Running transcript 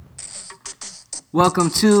Welcome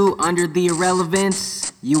to Under the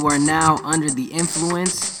Irrelevance. You are now under the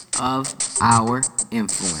influence of our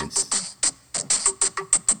influence.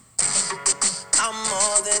 I'm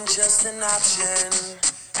more than just an option.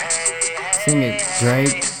 Sing it,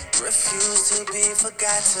 Drake. Refuse to be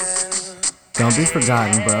forgotten. Don't be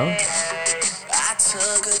forgotten, bro. I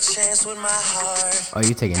took a chance with my heart, Oh,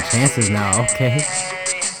 you taking chances now, okay?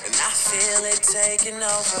 and I feel it taking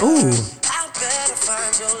over. Ooh, I better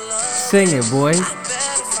find your love. sing it, boy. I better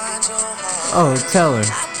find your heart. Oh, tell her.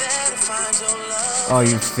 I better find your love. Oh,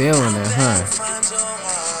 you feeling it, Better huh? find your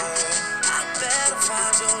heart. I better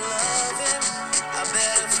find your loving. I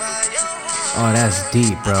better find your heart. Oh, that's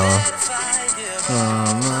deep, bro. Better find you.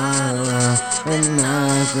 Oh, my love, and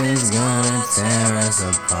nothing's gonna tear us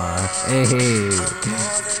apart. Hey,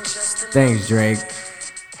 thanks, Drake.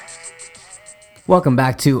 Welcome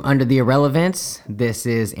back to Under the Irrelevance. This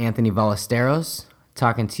is Anthony Ballesteros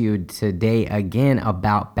talking to you today again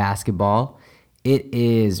about basketball. It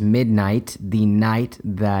is midnight, the night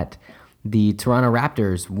that the Toronto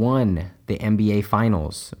Raptors won the NBA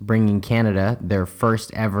Finals, bringing Canada their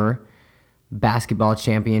first ever basketball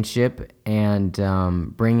championship and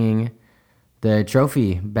bringing the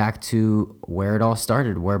trophy back to where it all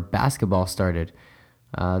started, where basketball started.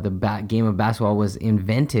 The game of basketball was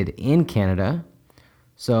invented in Canada.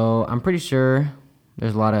 So I'm pretty sure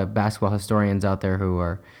there's a lot of basketball historians out there who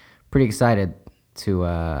are pretty excited to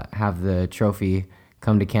have the trophy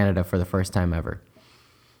come to Canada for the first time ever.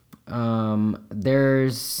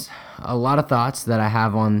 There's a lot of thoughts that I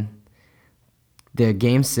have on the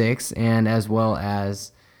Game 6 and as well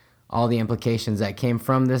as all the implications that came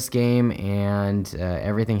from this game and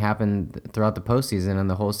everything happened throughout the postseason and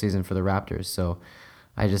the whole season for the Raptors. So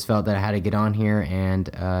I just felt that I had to get on here and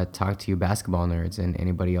talk to you basketball nerds and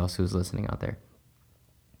anybody else who's listening out there.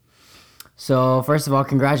 So first of all,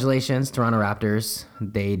 congratulations, Toronto Raptors.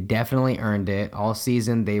 They definitely earned it. All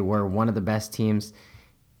season, they were one of the best teams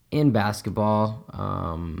in basketball.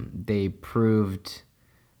 They proved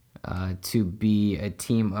to be a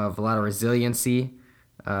team of a lot of resiliency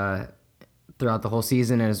throughout the whole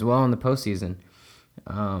season and as well in the postseason.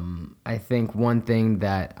 I think one thing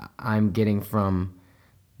that I'm getting from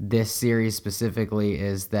this series specifically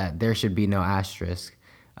is that there should be no asterisk.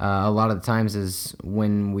 A lot of the times is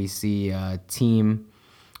when we see a team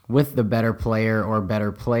with the better player or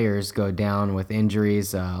better players go down with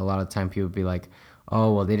injuries, a lot of the time people be like,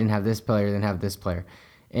 oh, well, they didn't have this player, they didn't have this player.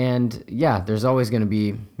 And yeah, there's always going to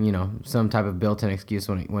be, some type of built-in excuse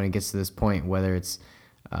when it gets to this point, whether it's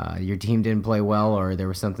your team didn't play well or there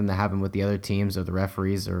was something that happened with the other teams or the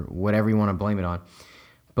referees or whatever you want to blame it on.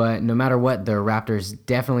 But no matter what, the Raptors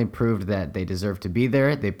definitely proved that they deserved to be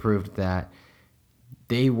there. They proved that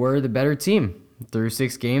they were the better team through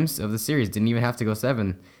 6 games of the series. Didn't even have to go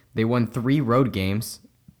 7. They won 3 road games,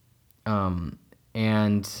 and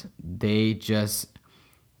they just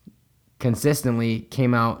consistently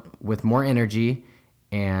came out with more energy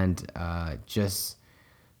and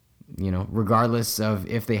regardless of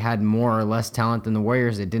if they had more or less talent than the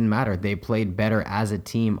Warriors, it didn't matter. They played better as a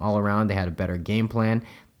team all around. They had a better game plan.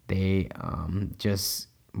 They just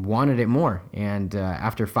wanted it more. And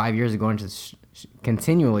after 5 years of going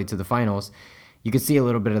continually to the finals, you could see a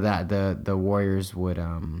little bit of that. The Warriors would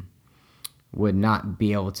not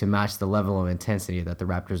be able to match the level of intensity that the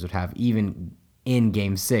Raptors would have, even in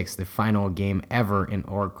Game 6, the final game ever in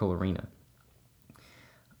Oracle Arena.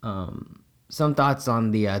 Some thoughts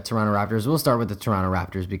on the Toronto Raptors. We'll start with the Toronto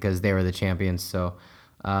Raptors because they were the champions. So,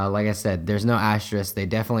 like I said, there's no asterisk. They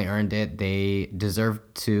definitely earned it. They deserve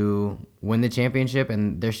to win the championship,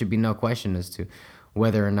 and there should be no question as to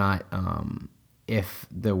whether or not, if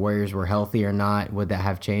the Warriors were healthy or not, would that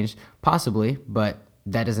have changed? Possibly, but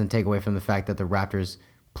that doesn't take away from the fact that the Raptors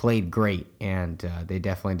played great, and they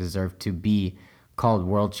definitely deserve to be called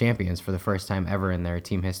world champions for the first time ever in their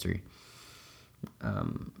team history.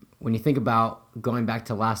 When you think about going back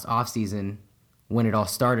to last offseason, when it all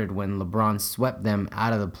started, when LeBron swept them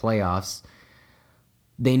out of the playoffs,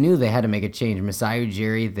 they knew they had to make a change. Masai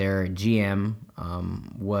Ujiri, their GM,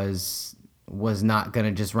 was not going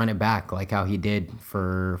to just run it back like how he did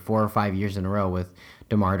for 4 or 5 years in a row with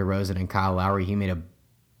DeMar DeRozan and Kyle Lowry. He made a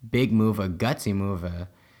big move, a gutsy move,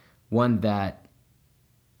 one that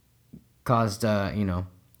caused a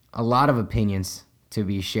lot of opinions to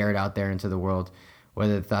be shared out there into the world,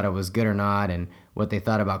 whether they thought it was good or not, and what they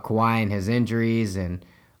thought about Kawhi and his injuries, and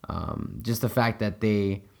just the fact that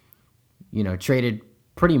they, traded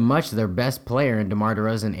pretty much their best player in DeMar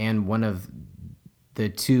DeRozan and one of the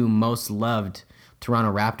 2 most loved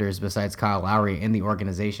Toronto Raptors besides Kyle Lowry in the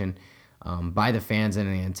organization by the fans in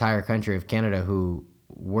the entire country of Canada, who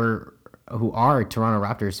were who are Toronto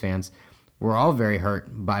Raptors fans were all very hurt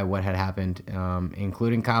by what had happened,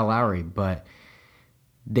 including Kyle Lowry. But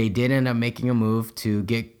they did end up making a move to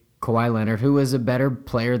get Kawhi Leonard, who was a better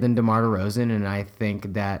player than DeMar DeRozan, and I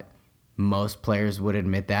think that most players would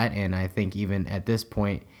admit that. And I think even at this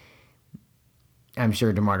point, I'm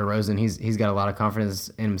sure DeMar DeRozan, he's got a lot of confidence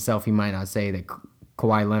in himself. He might not say that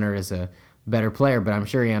Kawhi Leonard is a better player, but I'm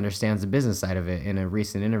sure he understands the business side of it. In a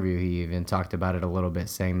recent interview, he even talked about it a little bit,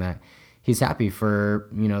 saying that he's happy for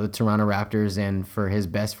the Toronto Raptors and for his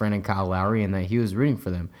best friend and Kyle Lowry, and that he was rooting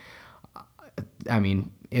for them. I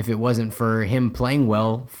mean, if it wasn't for him playing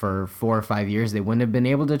well for 4 or 5 years, they wouldn't have been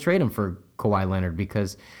able to trade him for Kawhi Leonard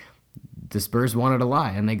because the Spurs wanted a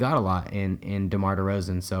lot and they got a lot in DeMar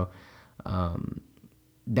DeRozan. So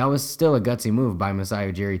that was still a gutsy move by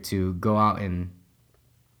Masai Ujiri to go out and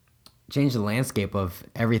change the landscape of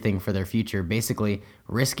everything for their future, basically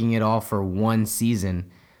risking it all for one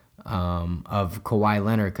season of Kawhi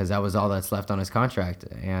Leonard because that was all that's left on his contract,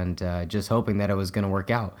 and just hoping that it was going to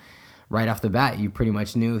work out. Right off the bat, you pretty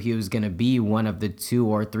much knew he was going to be one of the 2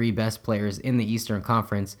 or 3 best players in the Eastern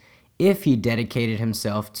Conference if he dedicated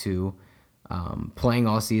himself to playing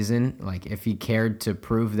all season, like if he cared to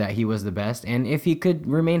prove that he was the best, and if he could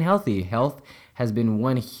remain healthy. Health has been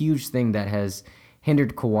one huge thing that has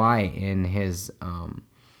hindered Kawhi in his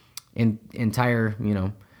entire,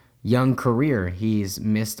 young career. He's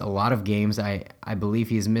missed a lot of games. I believe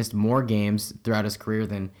he's missed more games throughout his career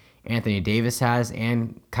than Anthony Davis has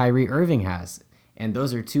and Kyrie Irving has. And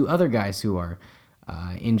those are 2 other guys who are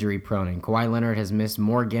injury prone. And Kawhi Leonard has missed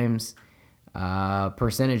more games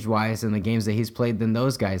percentage-wise in the games that he's played than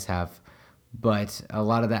those guys have. But a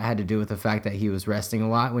lot of that had to do with the fact that he was resting a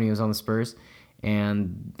lot when he was on the Spurs.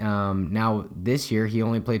 And now this year, he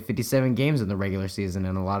only played 57 games in the regular season,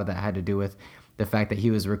 and a lot of that had to do with the fact that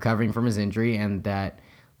he was recovering from his injury and that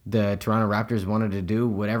the Toronto Raptors wanted to do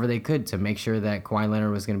whatever they could to make sure that Kawhi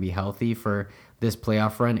Leonard was going to be healthy for this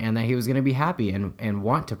playoff run and that he was going to be happy and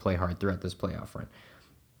want to play hard throughout this playoff run.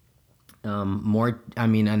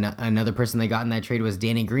 Another person they got in that trade was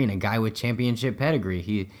Danny Green, a guy with championship pedigree.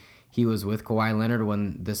 He was with Kawhi Leonard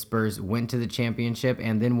when the Spurs went to the championship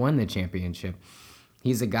and then won the championship.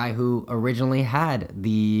 He's a guy who originally had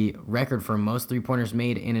the record for most three-pointers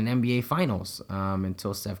made in an NBA Finals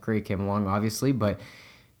until Steph Curry came along, obviously. But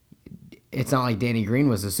it's not like Danny Green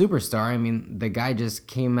was a superstar. I mean, the guy just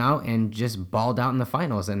came out and just balled out in the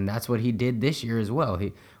finals, and that's what he did this year as well.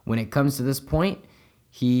 When it comes to this point,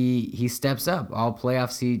 he steps up. All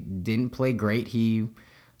playoffs, he didn't play great. He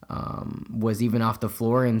was even off the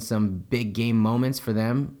floor in some big game moments for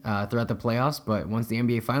them throughout the playoffs. But once the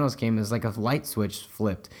NBA Finals came, it was like a light switch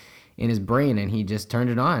flipped in his brain, and he just turned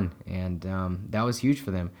it on. And that was huge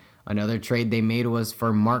for them. Another trade they made was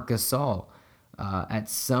for Marc Gasol. At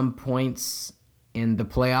some points in the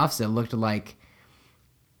playoffs, it looked like,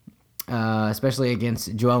 especially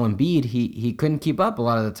against Joel Embiid, he couldn't keep up a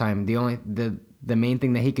lot of the time. The main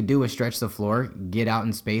thing that he could do was stretch the floor, get out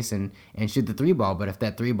in space, and shoot the 3-ball. But if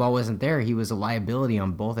that 3-ball wasn't there, he was a liability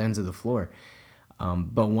on both ends of the floor.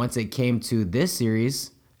 But once it came to this series,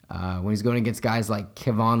 when he's going against guys like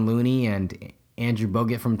Kevon Looney and Andrew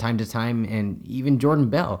Bogut from time to time, and even Jordan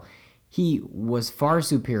Bell, he was far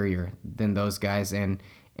superior than those guys and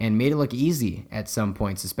made it look easy at some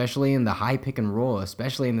points, especially in the high pick and roll,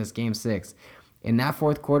 especially in this Game 6. In that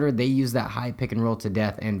fourth quarter, they used that high pick and roll to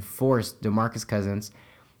death and forced DeMarcus Cousins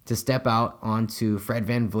to step out onto Fred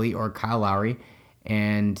VanVleet or Kyle Lowry.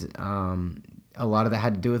 And a lot of that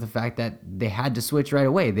had to do with the fact that they had to switch right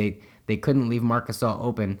away. They couldn't leave Marc Gasol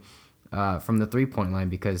open from the three-point line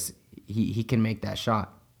because he can make that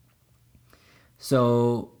shot.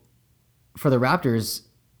 So for the Raptors,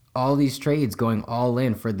 all these trades going all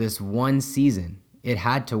in for this one season, it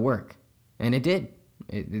had to work. And it did.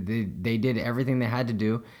 They did everything they had to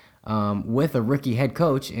do with a rookie head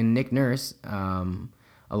coach in Nick Nurse.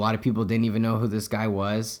 A lot of people didn't even know who this guy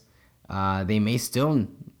was. They may still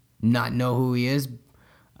not know who he is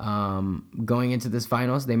going into this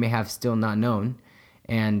finals. They may have still not known.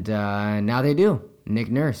 And now they do. Nick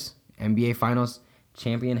Nurse, NBA Finals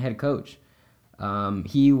champion head coach.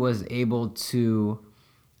 He was able to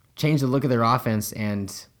change the look of their offense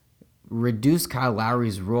and reduce Kyle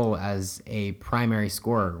Lowry's role as a primary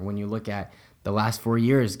scorer. When you look at the last 4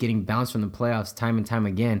 years, getting bounced from the playoffs time and time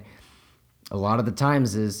again, a lot of the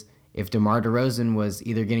times is if DeMar DeRozan was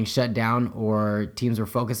either getting shut down or teams were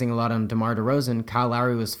focusing a lot on DeMar DeRozan, Kyle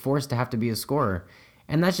Lowry was forced to have to be a scorer.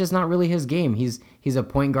 And that's just not really his game. He's a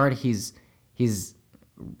point guard. He's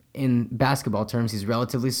in basketball terms, he's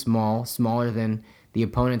relatively small, smaller than the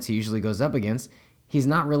opponents he usually goes up against. he's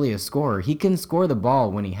not really a scorer. He can score the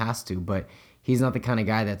ball when he has to, but he's not the kind of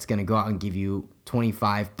guy that's going to go out and give you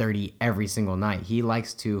 25, 30 every single night. He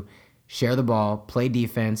likes to share the ball, play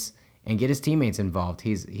defense, and get his teammates involved.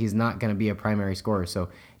 He's not going to be a primary scorer. So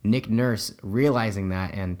Nick Nurse realizing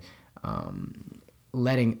that and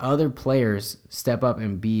letting other players step up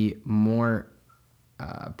and be more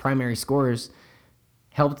primary scorers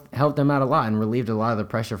helped them out a lot and relieved a lot of the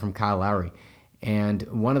pressure from Kyle Lowry. And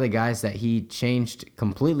one of the guys that he changed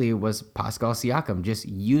completely was Pascal Siakam, just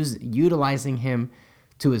utilizing him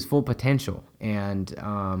to his full potential and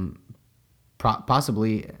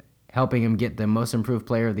possibly helping him get the Most Improved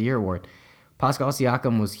Player of the Year award. Pascal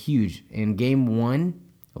Siakam was huge. In Game 1,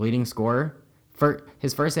 leading scorer, for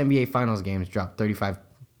his first NBA Finals games dropped 35,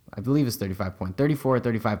 I believe it's 35 points, 34 or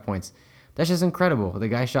 35 points. That's just incredible. The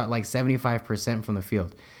guy shot like 75% from the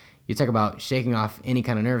field. You talk about shaking off any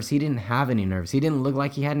kind of nerves. He didn't have any nerves. He didn't look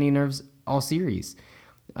like he had any nerves all series.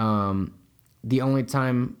 The only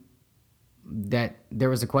time that there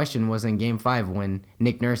was a question was in Game 5 when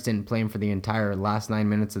Nick Nurse didn't play him for the entire last 9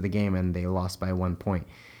 minutes of the game and they lost by 1 point.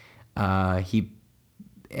 I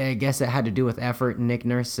guess it had to do with effort, Nick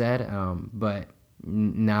Nurse said, but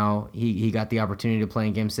now he got the opportunity to play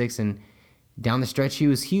in Game 6, and down the stretch he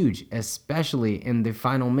was huge, especially in the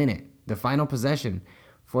final minute, the final possession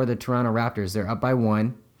for the Toronto Raptors. They're up by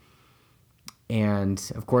 1,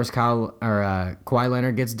 and of course Kawhi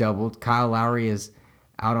Leonard gets doubled. Kyle Lowry is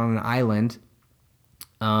out on an island,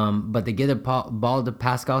 but they get the ball to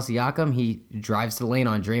Pascal Siakam. He drives to the lane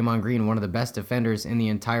on Draymond Green, one of the best defenders in the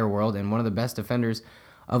entire world and one of the best defenders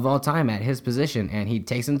of all time at his position, and he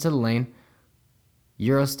takes him to the lane,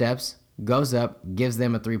 Euro steps, goes up, gives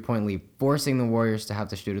them a 3-point lead, forcing the Warriors to have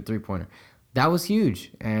to shoot a 3-pointer. That was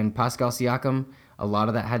huge, and Pascal Siakam, a lot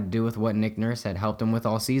of that had to do with what Nick Nurse had helped him with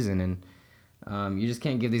all season, and you just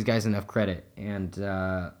can't give these guys enough credit. And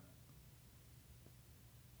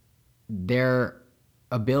their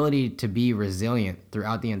ability to be resilient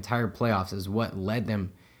throughout the entire playoffs is what led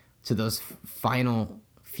them to those final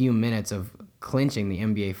few minutes of clinching the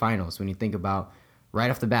NBA Finals. When you think about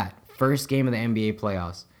right off the bat, first game of the NBA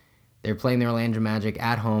playoffs, they're playing the Orlando Magic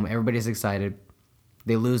at home. Everybody's excited.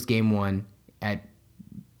 They lose Game 1 at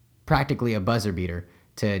practically a buzzer beater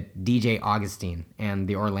to DJ Augustine and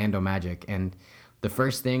the Orlando Magic. And the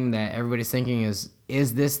first thing that everybody's thinking is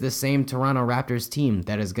this the same Toronto Raptors team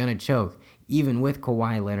that is going to choke, even with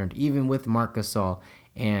Kawhi Leonard, even with Marc Gasol,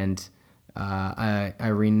 and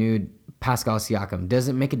a renewed Pascal Siakam? Does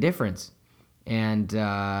it make a difference? And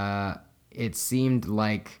it seemed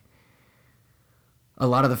like a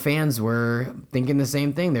lot of the fans were thinking the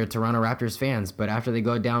same thing. They're Toronto Raptors fans. But after they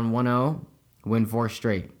go down 1-0, win 4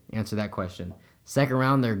 straight. Answer that question. Second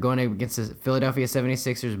round, they're going against the Philadelphia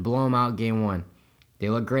 76ers, blow them out Game 1. They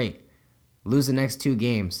look great. Lose the next 2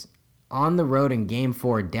 games. On the road in Game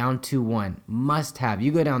 4, down 2-1. Must have.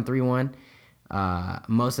 You go down 3-1,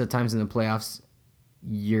 most of the times in the playoffs,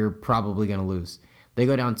 you're probably going to lose. They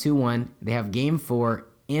go down 2-1. They have Game 4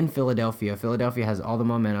 in Philadelphia. Philadelphia has all the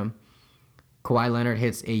momentum. Kawhi Leonard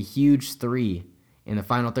hits a huge 3 in the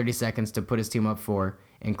final 30 seconds to put his team up 4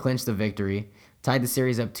 and clinch the victory. Tied the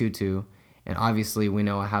series up 2-2. And obviously, we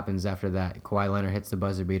know what happens after that. Kawhi Leonard hits the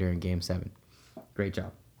buzzer beater in Game 7. Great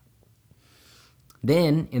job.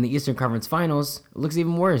 Then, in the Eastern Conference Finals, it looks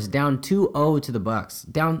even worse. Down 2-0 to the Bucks.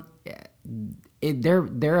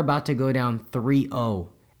 They're about to go down 3-0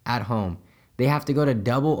 at home. They have to go to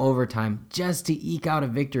double overtime just to eke out a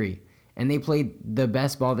victory. And they played the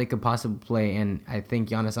best ball they could possibly play. And I think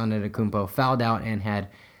Giannis Antetokounmpo fouled out and had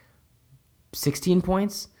 16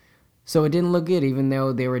 points. So it didn't look good, even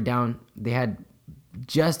though they were down. They had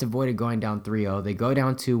just avoided going down 3-0. They go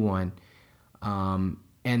down 2-1.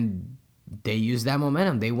 And they used that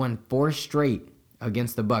momentum. They won 4 straight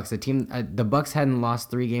against the Bucks. The Bucks hadn't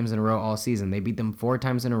lost 3 games in a row all season. They beat them 4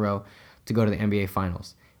 times in a row to go to the NBA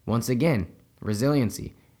Finals. Once again,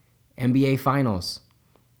 resiliency. NBA Finals.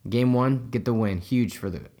 Game 1, get the win. Huge for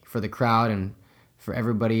the crowd and for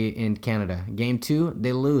everybody in Canada. Game 2,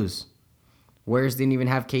 they lose. Warriors didn't even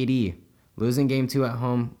have KD. Losing Game 2 at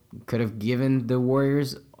home could have given the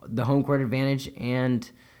Warriors the home court advantage and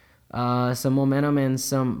some momentum and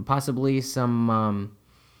possibly some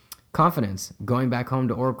confidence going back home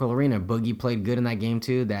to Oracle Arena. Boogie played good in that game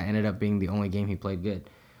too. That ended up being the only game he played good.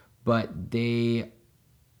 But they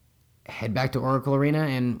head back to Oracle Arena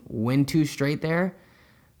and win 2 straight there.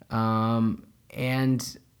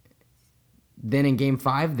 And then in Game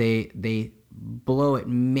 5, they blow it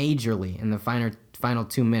majorly in the final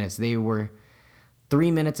 2 minutes. They were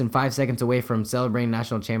 3 minutes and 5 seconds away from celebrating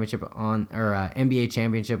national championship NBA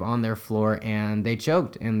championship on their floor, and they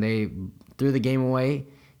choked and they threw the game away,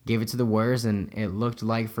 gave it to the Warriors, and it looked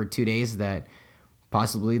like for 2 days that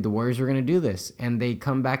possibly the Warriors were going to do this. And they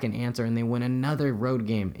come back and answer, and they win another road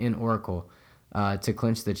game in Oracle to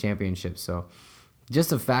clinch the championship. So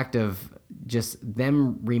just a fact of just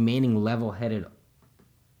them remaining level-headed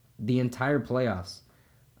the entire playoffs.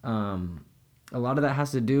 A lot of that has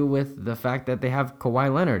to do with the fact that they have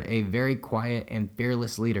Kawhi Leonard, a very quiet and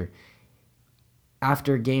fearless leader.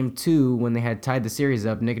 After game 2, when they had tied the series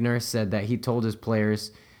up, Nick Nurse said that he told his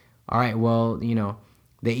players, all right, well,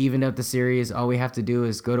 they evened up the series. All we have to do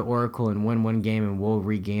is go to Oracle and win one game, and we'll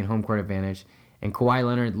regain home court advantage. And Kawhi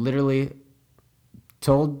Leonard literally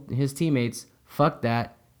told his teammates, fuck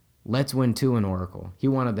that, let's win 2 in Oracle. He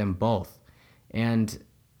wanted them both. And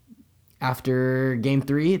after game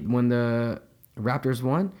 3, when the Raptors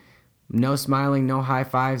won, no smiling, no high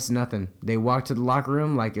fives, nothing. They walked to the locker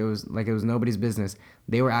room like it was nobody's business.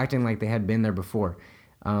 They were acting like they had been there before.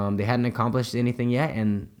 They hadn't accomplished anything yet,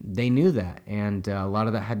 and they knew that. And a lot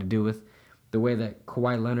of that had to do with the way that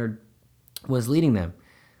Kawhi Leonard was leading them.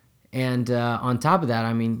 And on top of that,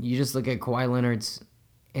 I mean, you just look at Kawhi Leonard's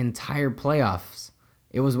entire playoffs.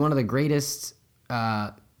 It was one of the greatest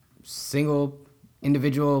single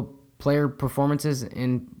individual player performances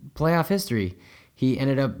in playoff history. He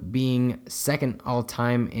ended up being second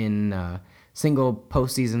all-time in single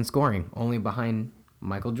postseason scoring, only behind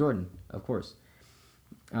Michael Jordan, of course.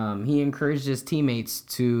 He encouraged his teammates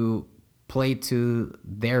to play to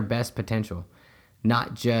their best potential,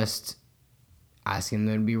 not just asking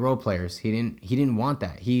them to be role players. He didn't want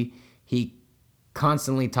that. He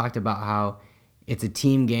constantly talked about how it's a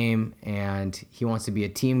team game and he wants to be a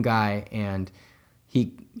team guy, and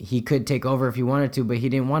he could take over if he wanted to, but he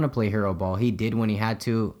didn't want to play hero ball. He did when he had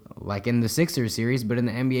to, like in the Sixers series, but in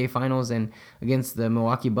the NBA Finals and against the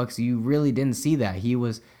Milwaukee Bucks, you really didn't see that. He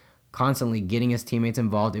was constantly getting his teammates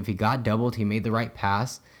involved. If he got doubled, he made the right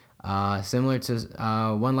pass, similar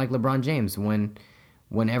to one like LeBron James.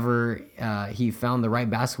 Whenever he found the right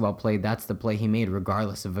basketball play, that's the play he made,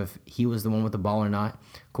 regardless of if he was the one with the ball or not.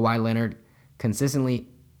 Kawhi Leonard consistently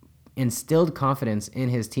instilled confidence in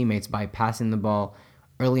his teammates by passing the ball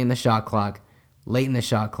early in the shot clock, late in the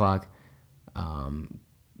shot clock.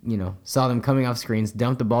 Saw them coming off screens,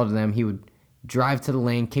 dumped the ball to them. He would drive to the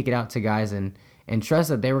lane, kick it out to guys, and trust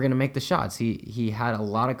that they were going to make the shots. He had a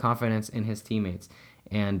lot of confidence in his teammates,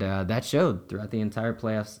 and that showed throughout the entire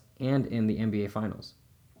playoffs and in the NBA Finals.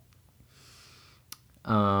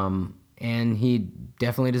 And he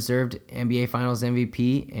definitely deserved NBA Finals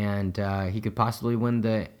MVP, and he could possibly win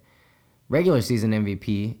the regular season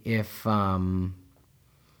MVP if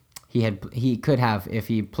he could have if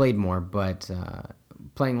he played more, but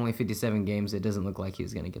playing only 57 games, it doesn't look like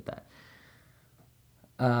he's going to get that.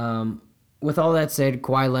 With all that said,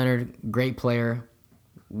 Kawhi Leonard, great player.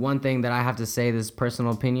 One thing that I have to say, this is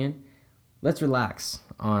personal opinion, let's relax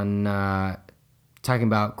on talking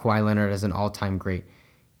about Kawhi Leonard as an all-time great.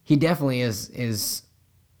 He definitely is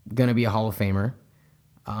going to be a Hall of Famer.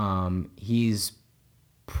 He's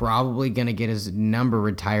probably going to get his number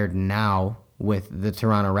retired now with the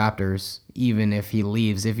Toronto Raptors, even if he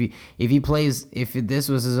leaves. If this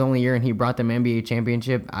was his only year and he brought them NBA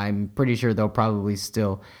championship, I'm pretty sure they'll probably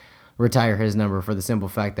still retire his number for the simple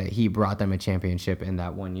fact that he brought them a championship in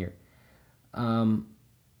that 1 year.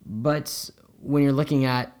 But when you're looking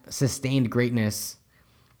at sustained greatness,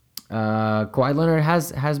 Kawhi Leonard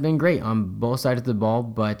has been great on both sides of the ball,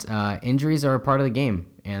 but injuries are a part of the game,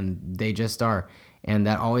 and they just are. And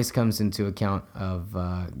that always comes into account of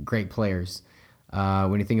great players.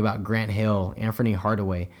 When you think about Grant Hill, Anthony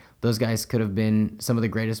Hardaway, those guys could have been some of the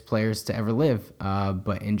greatest players to ever live,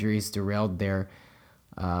 but injuries derailed their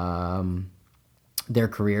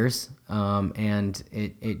careers, and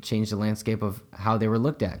it changed the landscape of how they were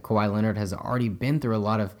looked at. Kawhi Leonard has already been through a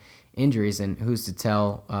lot of injuries, and who's to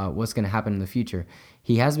tell what's going to happen in the future.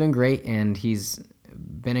 He has been great, and he's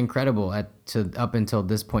been incredible up until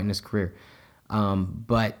this point in his career.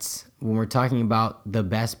 But when we're talking about the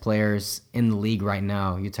best players in the league right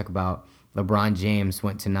now, you talk about LeBron James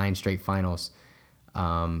went to 9 straight finals.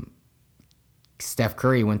 Steph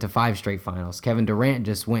Curry went to 5 straight finals. Kevin Durant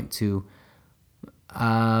just went to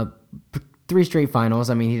 3 straight finals.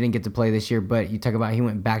 I mean, he didn't get to play this year, but you talk about he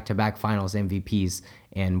went back-to-back finals MVPs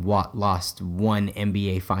and lost 1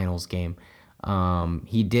 NBA Finals game.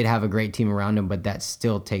 He did have a great team around him, but that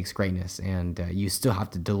still takes greatness, and you still have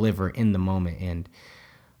to deliver in the moment. And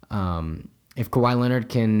if Kawhi Leonard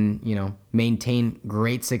can, maintain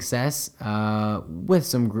great success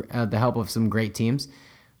with the help of some great teams,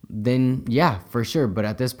 then yeah, for sure. But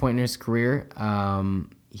at this point in his career,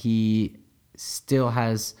 he still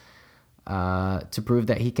has to prove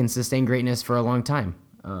that he can sustain greatness for a long time.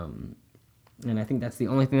 And I think that's the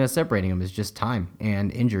only thing that's separating him is just time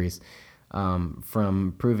and injuries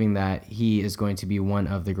from proving that he is going to be one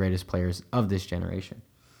of the greatest players of this generation.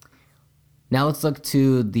 Now let's look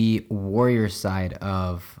to the Warriors side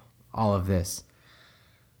of all of this.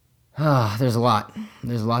 There's a lot.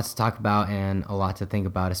 There's a lot to talk about and a lot to think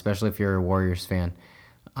about, especially if you're a Warriors fan.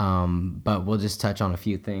 But we'll just touch on a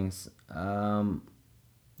few things.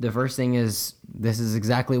 The first thing is this is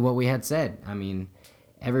exactly what we had said. I mean,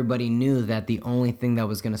 everybody knew that the only thing that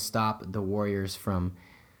was going to stop the Warriors from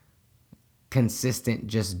consistent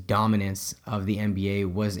just dominance of the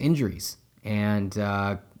NBA was injuries. And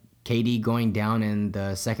KD going down in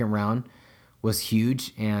the second round was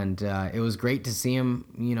huge, and it was great to see him,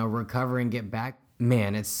 recover and get back.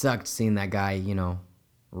 Man, it sucked seeing that guy,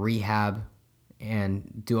 rehab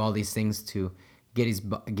and do all these things to get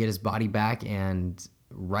his body back and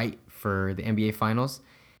right for the NBA Finals.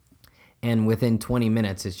 And within 20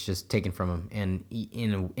 minutes, it's just taken from him, and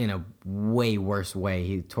in a way worse way.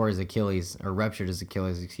 He tore his Achilles, or ruptured his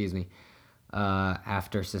Achilles, excuse me,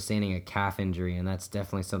 after sustaining a calf injury, and that's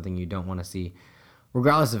definitely something you don't want to see,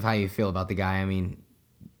 regardless of how you feel about the guy. I mean,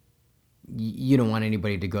 you don't want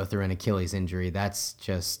anybody to go through an Achilles injury. That's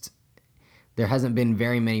just, there hasn't been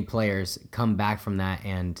very many players come back from that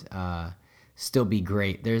and still be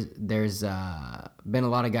great. There's been a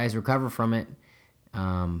lot of guys recover from it,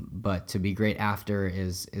 but to be great after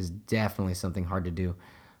is definitely something hard to do.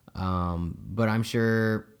 But I'm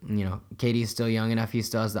sure, KD is still young enough. He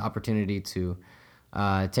still has the opportunity to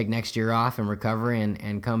take next year off and recover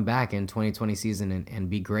and come back in 2020 season and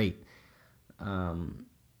be great. And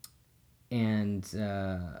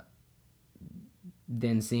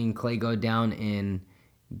then seeing Klay go down in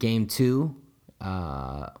game 2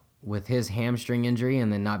 with his hamstring injury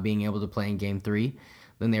and then not being able to play in game 3,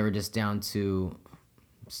 then they were just down to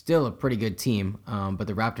still a pretty good team, but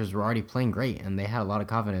the Raptors were already playing great and they had a lot of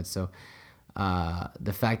confidence. So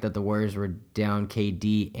the fact that the Warriors were down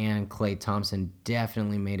KD and Klay Thompson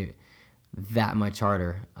definitely made it that much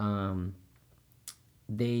harder.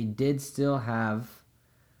 They did still have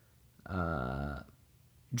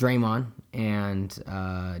Draymond and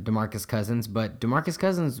DeMarcus Cousins, but DeMarcus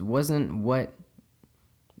Cousins wasn't what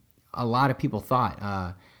a lot of people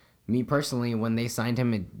thought. Me personally, when they signed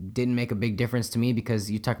him, it didn't make a big difference to me because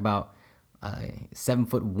you talk about a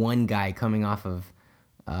 7'1" guy coming off of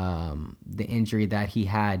the injury that he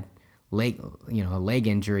had, a leg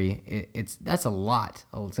injury. That's a lot.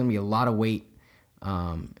 It's gonna be a lot of weight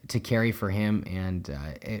to carry for him, and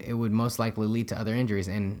it would most likely lead to other injuries.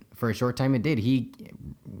 And for a short time, it did. He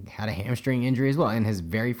had a hamstring injury as well in his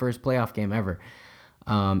very first playoff game ever,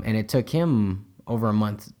 and it took him over a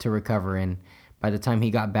month to recover. And by the time he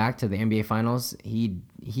got back to the NBA Finals, he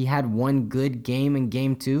had one good game in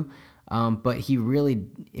Game 2, but he really,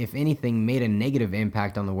 if anything, made a negative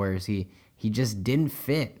impact on the Warriors. He just didn't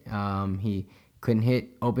fit. He couldn't hit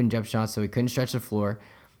open jump shots, so he couldn't stretch the floor,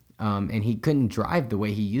 and he couldn't drive the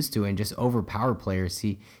way he used to and just overpower players.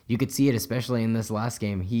 You could see it especially in this last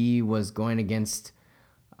game. He was going against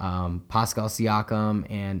Pascal Siakam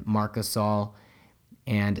and Marc Gasol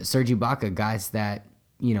and Serge Ibaka, guys that,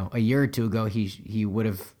 a year or two ago, he would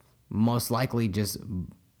have most likely just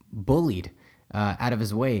bullied out of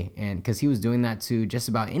his way, and because he was doing that to just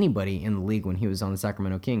about anybody in the league when he was on the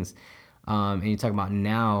Sacramento Kings. And you talk about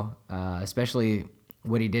now, especially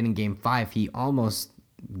what he did in Game 5, he almost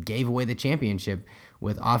gave away the championship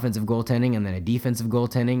with offensive goaltending and then a defensive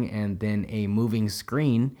goaltending and then a moving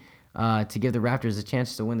screen to give the Raptors a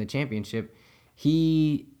chance to win the championship.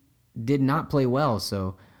 He did not play well,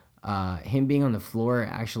 so him being on the floor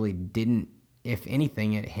actually didn't, if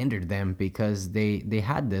anything, it hindered them because they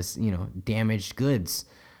had this, damaged goods.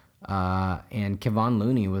 And Kevon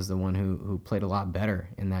Looney was the one who played a lot better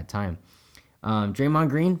in that time. Draymond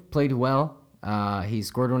Green played well. He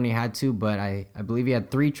scored when he had to, but I believe he had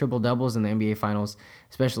 3 triple-doubles in the NBA Finals,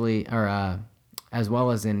 especially, as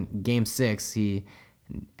well as in Game 6.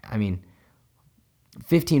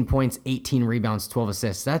 15 points, 18 rebounds, 12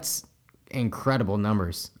 assists. That's incredible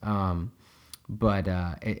numbers. But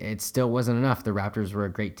it still wasn't enough. The Raptors were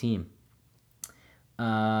a great team.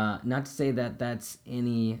 Not to say that that's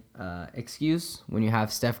any excuse when you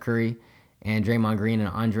have Steph Curry and Draymond Green and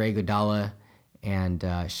Andre Iguodala and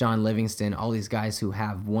Sean Livingston, all these guys who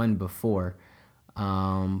have won before.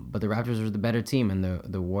 But the Raptors were the better team, and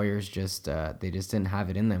the Warriors just didn't have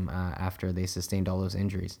it in them after they sustained all those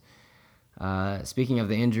injuries. Speaking of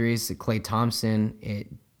the injuries, Klay Thompson, it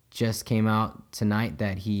just came out tonight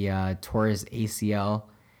that he tore his ACL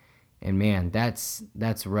And man, that's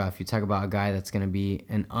rough. You talk about a guy that's going to be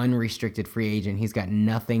an unrestricted free agent. He's got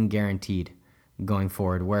nothing guaranteed going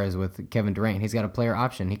forward. Whereas with Kevin Durant, he's got a player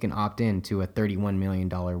option. He can opt in to a $31 million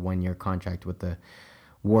 1-year contract with the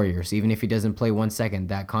Warriors. Even if he doesn't play 1 second,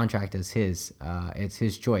 that contract is his. It's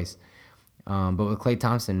his choice. But with Klay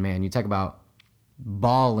Thompson, man, you talk about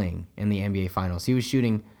balling in the NBA Finals. He was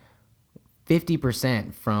shooting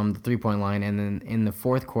 50% from the three-point line, and then in the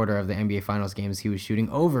fourth quarter of the NBA Finals games, he was shooting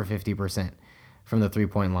over 50% from the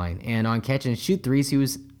three-point line. And on catch and shoot threes, he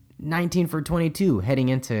was 19 for 22 heading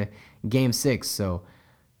into Game 6. So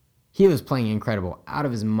he was playing incredible, out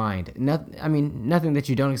of his mind. Nothing that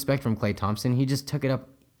you don't expect from Klay Thompson. He just took it up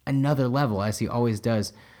another level, as he always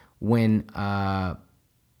does when the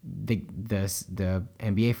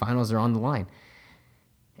NBA Finals are on the line.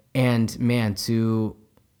 And man, to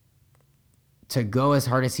go as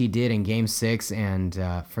hard as he did in Game 6, and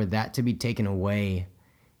for that to be taken away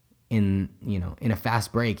in a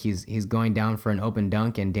fast break, he's going down for an open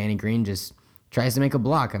dunk, and Danny Green just tries to make a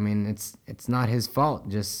block. I mean, it's not his fault,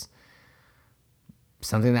 just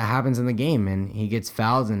something that happens in the game, and he gets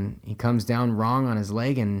fouled, and he comes down wrong on his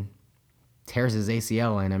leg and tears his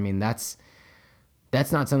ACL. And I mean, that's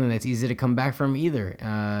not something that's easy to come back from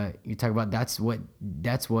either. You talk about that's what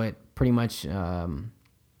pretty much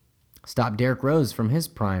stopped Derrick Rose from his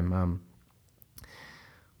prime.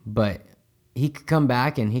 But he could come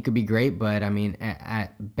back and he could be great. But I mean,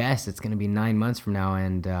 at best, it's going to be 9 months from now,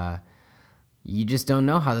 and you just don't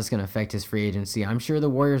know how that's going to affect his free agency. I'm sure the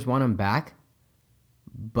Warriors want him back,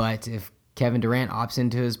 but if Kevin Durant opts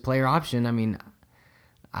into his player option, I mean,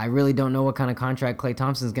 I really don't know what kind of contract Klay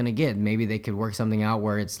Thompson's going to get. Maybe they could work something out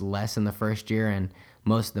where it's less in the first year and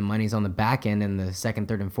most of the money's on the back end in the second,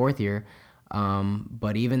 third, and fourth year.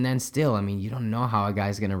 But even then still, I mean, you don't know how a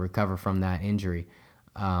guy's going to recover from that injury,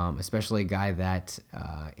 especially a guy that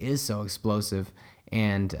is so explosive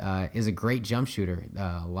and is a great jump shooter.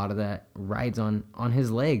 A lot of that rides on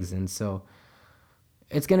his legs, and so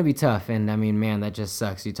it's going to be tough. And I mean, man, that just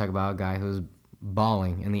sucks. You talk about a guy who's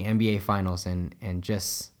balling in the NBA Finals, and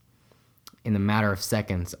just in the matter of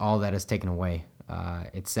seconds, all that is taken away.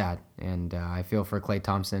 It's sad, and I feel for Klay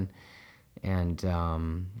Thompson, and I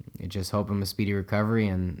just hope him a speedy recovery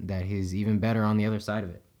and that he's even better on the other side of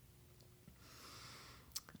it.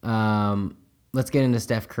 Let's get into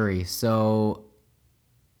Steph Curry. So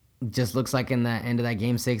just looks like in that end of that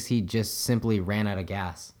Game 6, he just simply ran out of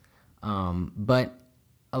gas. But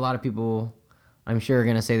a lot of people, I'm sure, are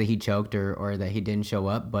going to say that he choked or that he didn't show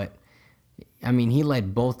up. But, I mean, he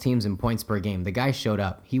led both teams in points per game. The guy showed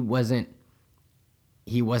up. He wasn't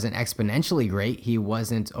exponentially great. He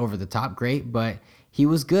wasn't over the top great, but he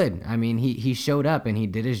was good. I mean, he showed up and he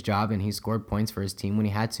did his job and he scored points for his team when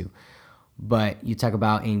he had to. But you talk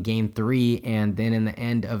about in Game 3 and then in the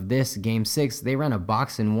end of this Game 6, they ran a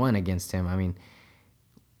box and one against him. I mean,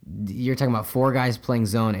 you're talking about 4 guys playing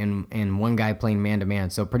zone and 1 guy playing man-to-man.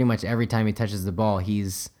 So pretty much every time he touches the ball,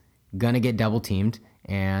 he's going to get double-teamed,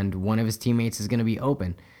 and one of his teammates is going to be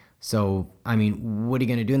open. So, I mean, what are you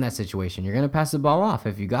going to do in that situation? You're going to pass the ball off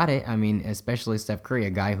if you got it. I mean, especially Steph Curry, a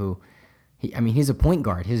guy who, he's a point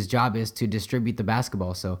guard. His job is to distribute the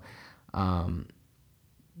basketball. So,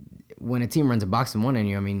 when a team runs a box and one on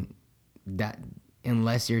you, I mean, that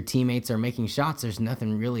unless your teammates are making shots, there's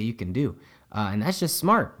nothing really you can do. And that's just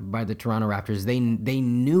smart by the Toronto Raptors. They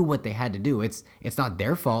knew what they had to do. It's not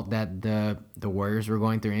their fault that the Warriors were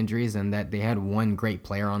going through injuries and that they had one great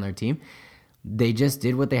player on their team. They just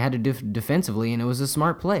did what they had to do defensively, and it was a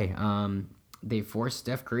smart play. They forced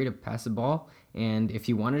Steph Curry to pass the ball, and if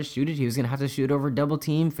he wanted to shoot it, he was going to have to shoot over double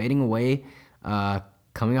team, fading away,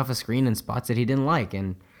 coming off a screen in spots that he didn't like,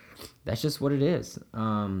 and that's just what it is.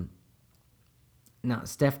 Now,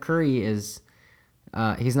 Steph Curry is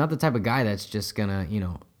he's not the type of guy that's just going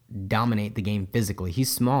to, dominate the game physically.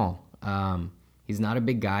 He's small. He's not a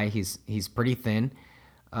big guy. He's pretty thin.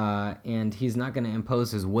 And he's not going to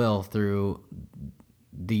impose his will through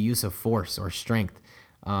the use of force or strength.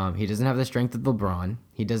 He doesn't have the strength of LeBron.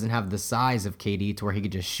 He doesn't have the size of KD to where he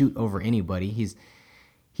could just shoot over anybody. He's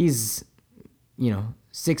 6'2"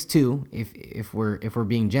 if we're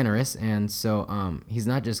being generous, and so he's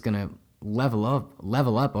not just gonna level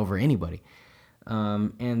up over anybody.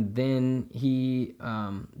 And then he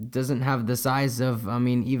doesn't have the size of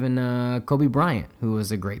even Kobe Bryant, who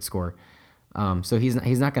was a great scorer. So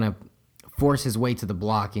he's not gonna force his way to the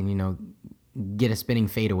block and get a spinning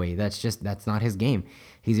fadeaway. That's not his game.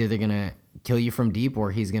 He's either gonna kill you from deep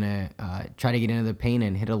or he's gonna try to get into the paint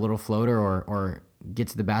and hit a little floater or get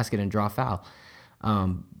to the basket and draw a foul.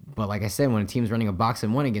 But like I said, when a team's running a box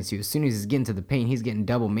and one against you, as soon as he's getting to the paint, he's getting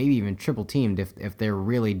double, maybe even triple teamed if they're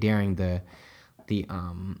really daring the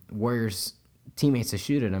Warriors teammates to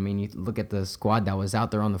shoot it. I mean, you look at the squad that was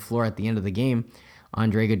out there on the floor at the end of the game.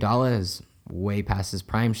 Andre Iguodala is way past his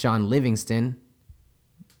prime. Sean Livingston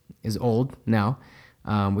is old now.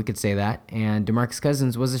 We could say that. And DeMarcus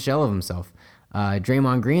Cousins was a shell of himself.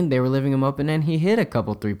 Draymond Green, they were living him up, and then he hit a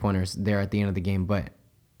couple 3-pointers there at the end of the game, but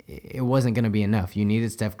it wasn't going to be enough. You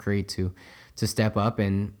needed Steph Curry to step up,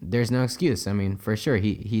 and there's no excuse. I mean, for sure,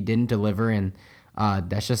 he didn't deliver, and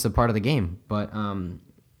that's just a part of the game. But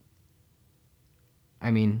I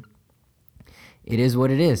mean, it is what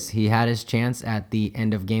it is. He had his chance at the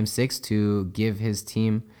end of Game 6 to give his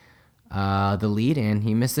team the lead, and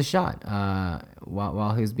he missed the shot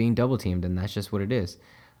while he was being double teamed, and that's just what it is.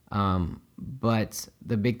 But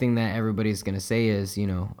the big thing that everybody's going to say is,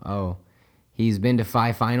 oh, he's been to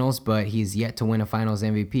 5 finals, but he's yet to win a finals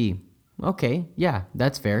MVP. Okay, yeah,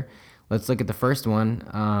 that's fair. Let's look at the first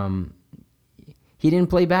one. He didn't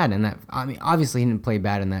play bad in that. I mean, obviously he didn't play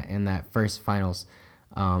bad in that first finals,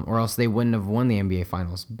 or else they wouldn't have won the NBA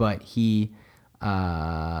finals. But he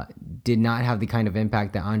did not have the kind of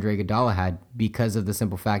impact that Andre Iguodala had because of the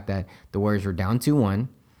simple fact that the Warriors were down 2-1.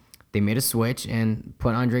 They made a switch and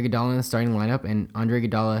put Andre Iguodala in the starting lineup, and Andre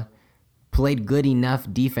Iguodala played good enough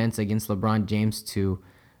defense against LeBron James to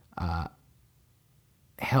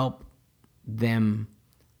help them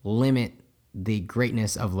limit the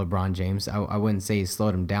greatness of LeBron James. I wouldn't say he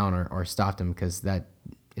slowed him down or stopped him, because that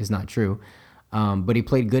is not true. But he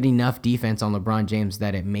played good enough defense on LeBron James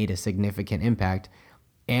that it made a significant impact.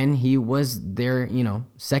 And he was their,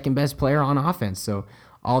 second best player on offense. So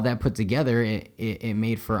all that put together, it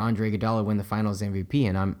made for Andre Iguodala win the Finals MVP.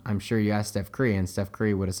 And I'm sure you asked Steph Curry, and Steph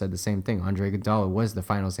Curry would have said the same thing. Andre Iguodala was the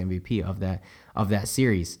Finals MVP of that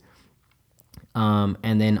series.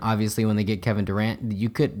 And then obviously when they get Kevin Durant,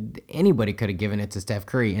 anybody could have given it to Steph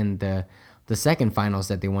Curry in the second finals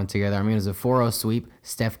that they won together. I mean, it was a 4-0 sweep.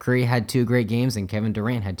 Steph Curry had 2 great games, and Kevin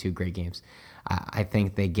Durant had 2 great games. I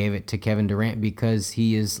think they gave it to Kevin Durant because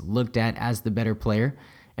he is looked at as the better player,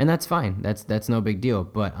 and that's fine. That's no big deal.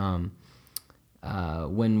 But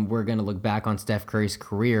when we're gonna look back on Steph Curry's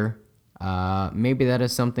career, maybe that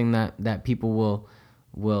is something that people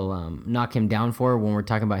will knock him down for when we're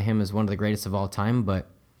talking about him as one of the greatest of all time.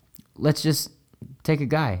 But let's just take a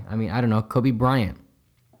guy. I mean, I don't know, Kobe Bryant,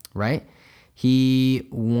 right? He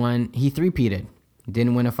three-peated,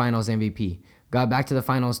 didn't win a finals MVP, got back to the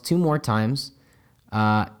finals 2 more times,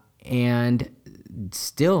 and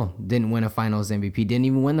still didn't win a finals MVP, didn't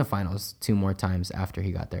even win the finals 2 more times after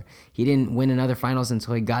he got there. He didn't win another finals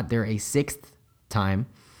until he got there a 6th time,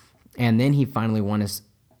 and then he finally won his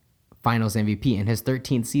finals MVP in his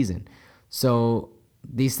 13th season. So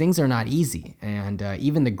these things are not easy, and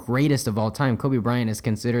even the greatest of all time, Kobe Bryant, is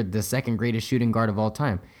considered the second greatest shooting guard of all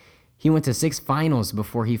time. He went to 6 finals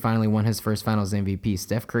before he finally won his first finals MVP.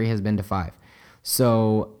 Steph Curry has been to 5.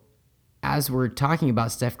 So as we're talking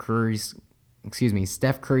about Steph Curry's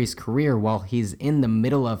career while he's in the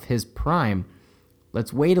middle of his prime,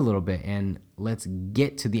 let's wait a little bit and let's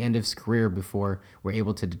get to the end of his career before we're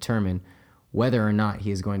able to determine whether or not he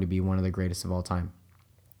is going to be one of the greatest of all time.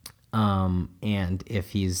 And if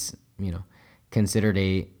he's, considered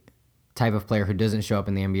a type of player who doesn't show up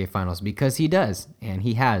in the NBA Finals, because he does, and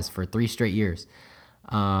he has for 3 straight years,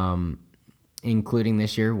 including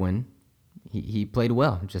this year when he played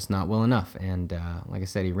well, just not well enough. And like I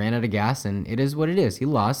said, he ran out of gas, and it is what it is. He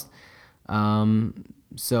lost.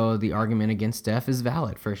 So the argument against Steph is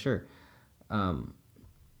valid for sure.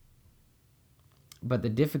 But the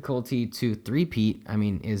difficulty to three-peat, I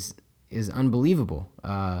mean, is unbelievable.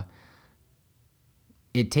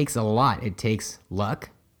 It takes a lot. It takes luck,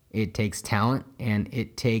 it takes talent, and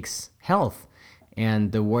it takes health.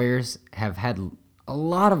 And the Warriors have had a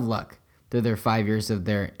lot of luck through their 5 years of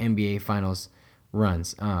their NBA Finals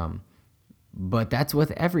runs. But that's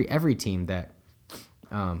with every team that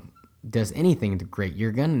does anything great.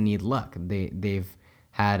 You're gonna need luck. They've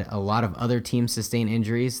had a lot of other teams sustain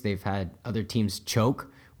injuries. They've had other teams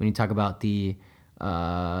choke. When you talk about the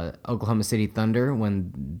Oklahoma City Thunder,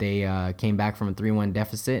 when they came back from a 3-1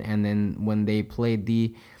 deficit, and then when they played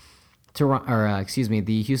the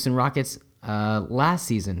Houston Rockets last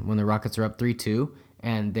season, when the Rockets are up 3-2,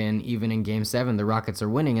 and then even in Game 7, the Rockets are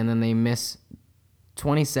winning, and then they miss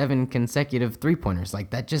 27 consecutive 3-pointers. Like,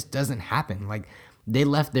 that just doesn't happen. Like, they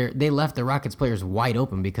left the Rockets players wide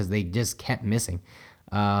open because they just kept missing.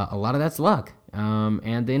 A lot of that's luck,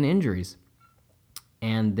 and then injuries.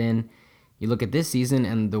 And then you look at this season,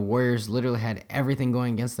 and the Warriors literally had everything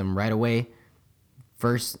going against them right away.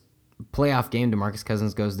 First playoff game, DeMarcus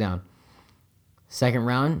Cousins goes down. Second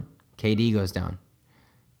round, KD goes down.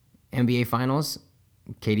 NBA Finals,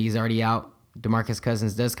 KD's already out. DeMarcus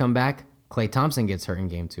Cousins does come back. Klay Thompson gets hurt in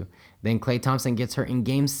game 2. Then Klay Thompson gets hurt in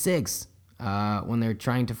game 6 when they're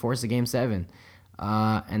trying to force a game 7.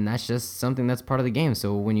 And that's just something that's part of the game.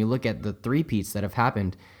 So when you look at the three-peats that have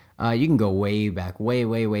happened, you can go way back,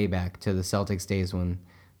 way back to the Celtics days when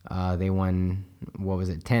they won,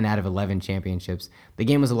 10 out of 11 championships. The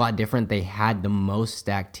game was a lot different. They had the most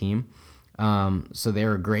stacked team. So they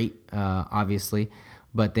were great, obviously.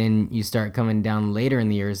 But then you start coming down later in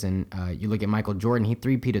the years, and you look at Michael Jordan. He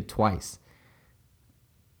three-peated twice.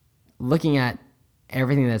 Looking at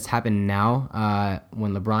everything that's happened now,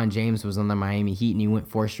 when LeBron James was on the Miami Heat and he went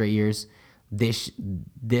 4 straight years, this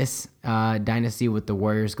dynasty with the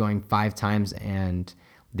Warriors going 5 times and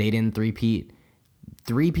they didn't three-peat.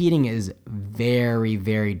 Three-peating is very,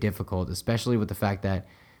 very difficult, especially with the fact that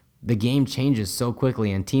the game changes so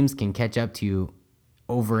quickly and teams can catch up to you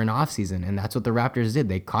over an offseason, and that's what the Raptors did.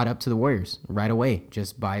 They caught up to the Warriors right away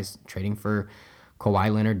just by trading for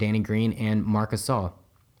Kawhi Leonard, Danny Green, and Marc Gasol.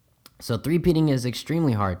 So three-peating is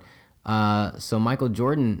extremely hard. So Michael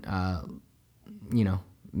Jordan,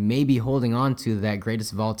 may be holding on to that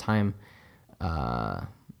greatest of all time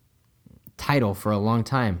title for a long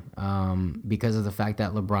time because of the fact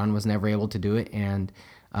that LeBron was never able to do it, and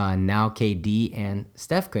now KD and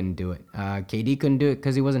Steph couldn't do it. KD couldn't do it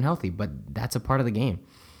because he wasn't healthy, but that's a part of the game.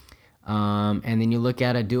 And then you look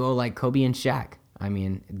at a duo like Kobe and Shaq. I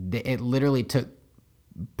mean, it literally took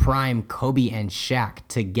prime Kobe and Shaq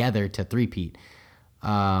together to three-peat.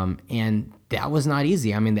 And that was not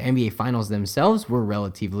easy. I mean, the NBA Finals themselves were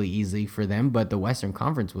relatively easy for them, but the Western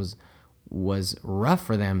Conference was rough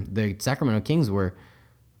for them. The Sacramento Kings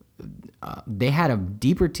they had a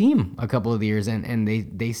deeper team a couple of years, and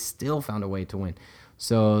they still found a way to win.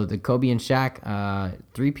 So the Kobe and Shaq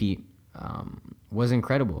three-peat was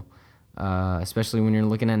incredible, especially when you're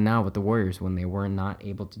looking at now with the Warriors when they were not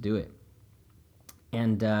able to do it.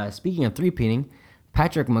 And speaking of three-peating,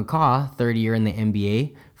 Patrick McCaw, third year in the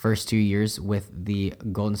NBA, first 2 years with the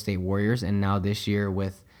Golden State Warriors, and now this year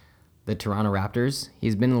with the Toronto Raptors.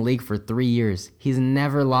 He's been in the league for 3 years. He's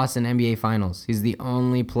never lost an NBA Finals. He's the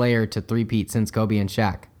only player to three-peat since Kobe and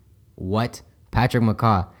Shaq. What? Patrick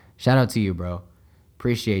McCaw. Shout out to you, bro.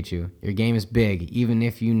 Appreciate you. Your game is big. Even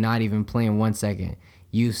if you're not even playing 1 second,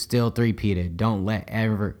 you still three-peated. Don't let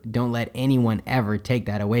anyone ever take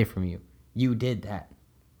that away from you. You did that.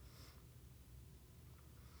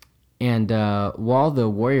 And while the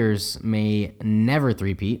Warriors may never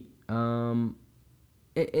three-peat,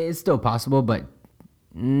 it's still possible, but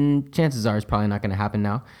chances are it's probably not going to happen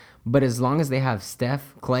now. But as long as they have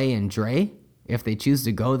Steph, Klay, and Dre, if they choose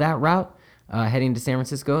to go that route, heading to San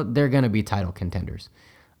Francisco, they're going to be title contenders.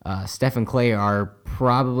 Steph and Klay are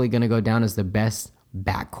probably going to go down as the best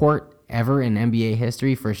backcourt ever in NBA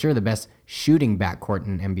history. For sure, the best shooting backcourt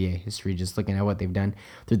in NBA history, just looking at what they've done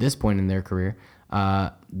through this point in their career.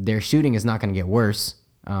 Their shooting is not going to get worse.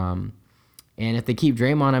 And if they keep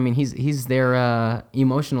Draymond, I mean, he's their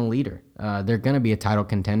emotional leader. They're going to be a title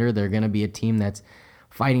contender. They're going to be a team that's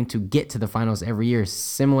fighting to get to the finals every year,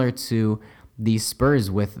 similar to the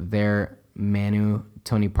Spurs with their Manu,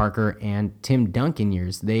 Tony Parker, and Tim Duncan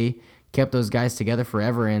years. They kept those guys together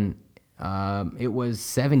forever, and it was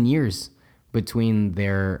 7 years between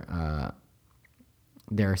their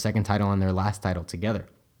second title and their last title together.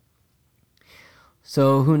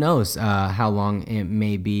 So who knows how long it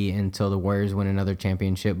may be until the Warriors win another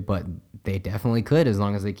championship, but they definitely could as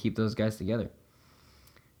long as they keep those guys together.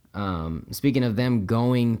 Speaking of them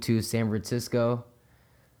going to San Francisco,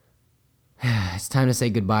 it's time to say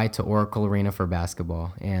goodbye to Oracle Arena for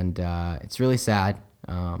basketball, and it's really sad.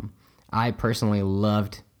 I personally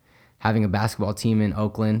loved having a basketball team in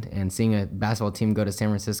Oakland, and seeing a basketball team go to San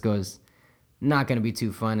Francisco is not going to be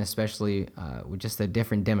too fun, especially with just a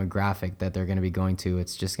different demographic that they're going to be going to.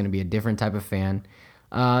 It's just going to be a different type of fan.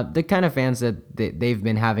 The kind of fans that they've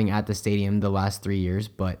been having at the stadium the last 3 years,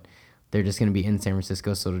 but they're just going to be in San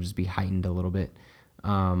Francisco, so it'll just be heightened a little bit.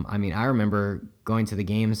 I mean, I remember going to the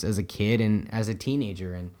games as a kid and as a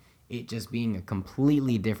teenager, and it just being a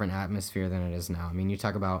completely different atmosphere than it is now. I mean, you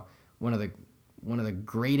talk about one of the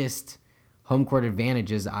greatest home court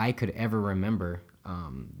advantages I could ever remember.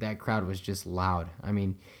 That crowd was just loud. I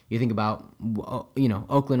mean, you think about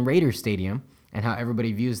Oakland Raiders Stadium and how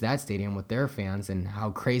everybody views that stadium with their fans and how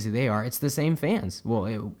crazy they are. It's the same fans.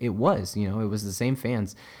 Well, it was the same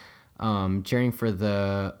fans cheering for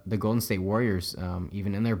the Golden State Warriors,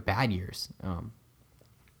 even in their bad years.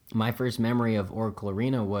 My first memory of Oracle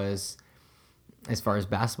Arena was, as far as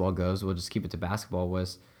basketball goes, we'll just keep it to basketball,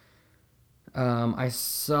 was I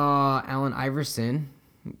saw Allen Iverson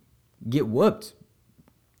get whooped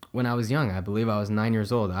when I was young. I believe I was 9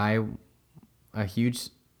 years old. A huge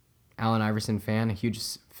Allen Iverson fan, a huge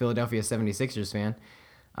Philadelphia 76ers fan.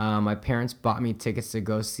 My parents bought me tickets to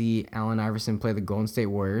go see Allen Iverson play the Golden State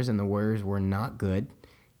Warriors, and the Warriors were not good.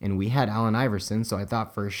 And we had Allen Iverson, so I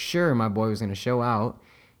thought for sure my boy was going to show out,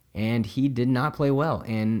 and he did not play well.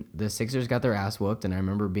 And the Sixers got their ass whooped, and I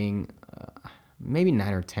remember being maybe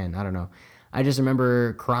 9 or 10, I don't know. I just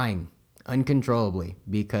remember crying uncontrollably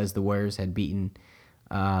because the Warriors had beaten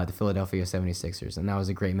the Philadelphia 76ers, and that was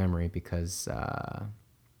a great memory because, I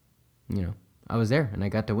was there, and I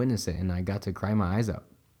got to witness it, and I got to cry my eyes out.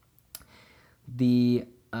 When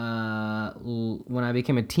I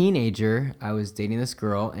became a teenager, I was dating this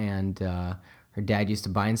girl, and her dad used to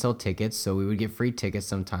buy and sell tickets, so we would get free tickets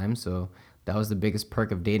sometimes. So that was the biggest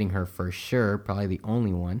perk of dating her for sure, probably the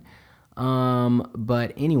only one.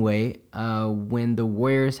 But anyway, when the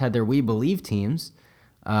Warriors had their We Believe teams,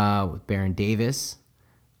 with Baron Davis,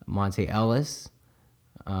 Monte Ellis,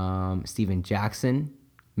 Steven Jackson,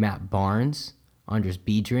 Matt Barnes, Andres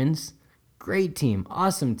Biedrins, great team,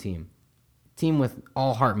 awesome team. Team with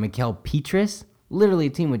all heart. Mikael Petrus, literally a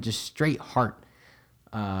team with just straight heart.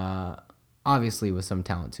 Obviously with some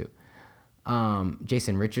talent too.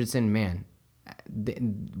 Jason Richardson, man,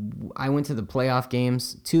 I went to the playoff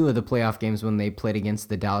games, two of the playoff games when they played against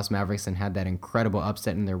the Dallas Mavericks and had that incredible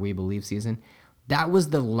upset in their We Believe season. That was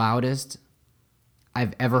the loudest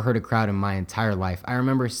I've ever heard a crowd in my entire life. I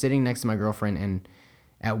remember sitting next to my girlfriend, and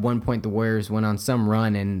at one point the Warriors went on some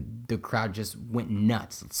run and the crowd just went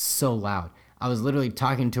nuts. It's so loud. I was literally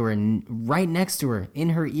talking to her right next to her in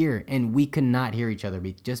her ear, and we could not hear each other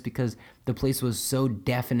just because the place was so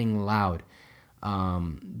deafening loud.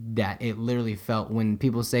 That it literally felt, when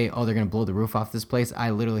people say, oh, they're going to blow the roof off this place,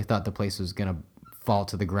 I literally thought the place was going to fall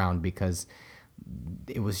to the ground because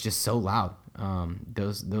it was just so loud.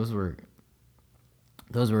 Those were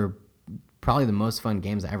probably the most fun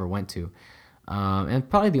games I ever went to. And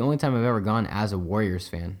probably the only time I've ever gone as a Warriors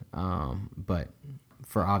fan, but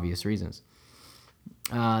for obvious reasons.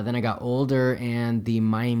 Then I got older, and the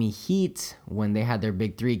Miami Heat, when they had their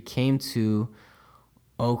big three, came to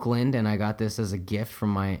Oakland, and I got this as a gift from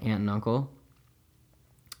my aunt and uncle.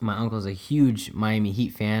 My uncle's a huge Miami Heat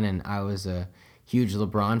fan, and I was a huge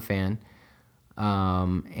LeBron fan.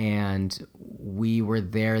 And we were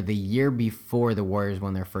there the year before the Warriors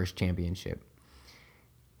won their first championship.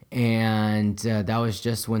 And that was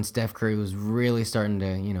just when Steph Curry was really starting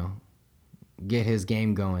to, get his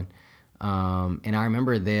game going. And I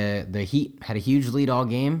remember the Heat had a huge lead all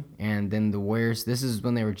game, and then the Warriors, this is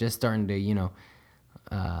when they were just starting to,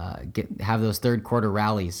 have those third quarter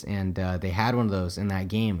rallies, and they had one of those in that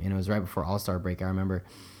game, and it was right before All-Star break. I remember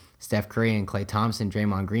Steph Curry and Klay Thompson,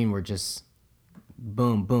 Draymond Green were just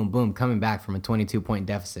boom, boom, boom, coming back from a 22-point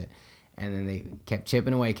deficit, and then they kept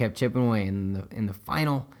chipping away, and in the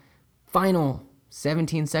final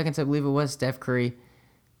 17 seconds, I believe it was, Steph Curry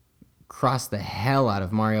crossed the hell out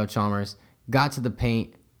of Mario Chalmers, got to the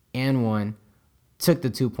paint, and won, took the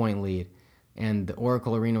 2-point lead, and the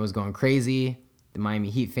Oracle Arena was going crazy. The Miami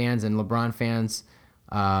Heat fans and LeBron fans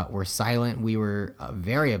were silent. We were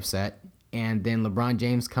very upset. And then LeBron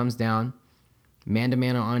James comes down,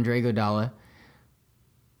 man-to-man on Andre Iguodala,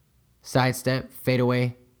 sidestep,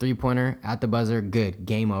 fadeaway, three-pointer at the buzzer, good,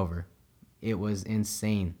 game over. It was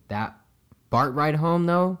insane. That BART ride home,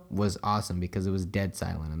 though, was awesome because it was dead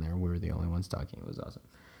silent in there. We were the only ones talking. It was awesome.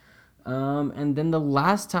 And then the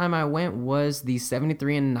last time I went was the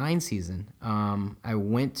 73-9 season. I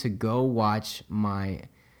went to go watch my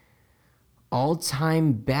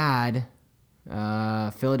all-time bad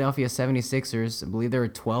Philadelphia 76ers. I believe they were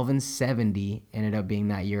 12-70. Ended up being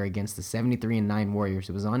that year against the 73-9 Warriors.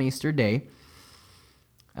 It was on Easter Day.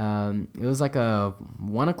 It was like a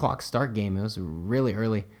 1 o'clock start game. It was really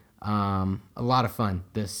early. A lot of fun.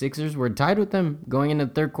 The Sixers were tied with them going into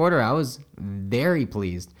the third quarter. I was very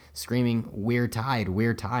pleased, screaming, we're tied,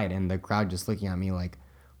 and the crowd just looking at me like,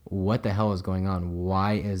 what the hell is going on?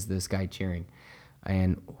 Why is this guy cheering?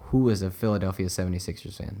 And who is a Philadelphia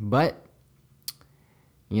 76ers fan? But,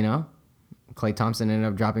 Klay Thompson ended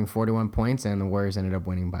up dropping 41 points, and the Warriors ended up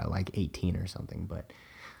winning by like 18 or something. But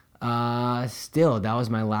still, that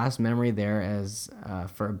was my last memory there as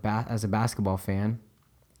a basketball fan.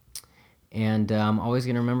 And I'm always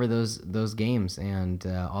going to remember those games and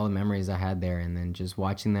all the memories I had there, and then just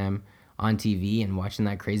watching them on TV and watching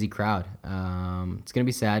that crazy crowd. It's going to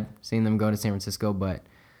be sad seeing them go to San Francisco, but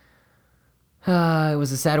it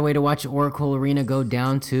was a sad way to watch Oracle Arena go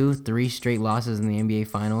down to 3 straight losses in the NBA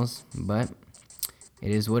Finals. But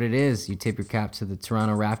it is what it is. You tip your cap to the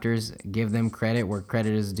Toronto Raptors. Give them credit where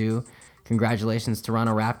credit is due. Congratulations,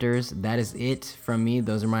 Toronto Raptors. That is it from me.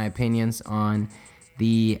 Those are my opinions on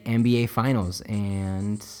the NBA Finals.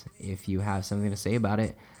 And if you have something to say about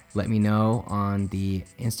it, let me know on the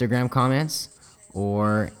Instagram comments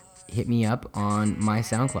or hit me up on my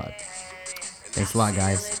SoundCloud. Thanks a lot,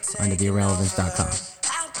 guys. On to theirrelevance.com.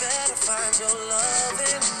 I better find your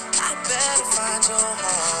loving. I better find your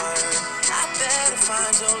heart. I better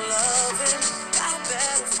find your loving. I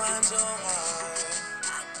better find your heart.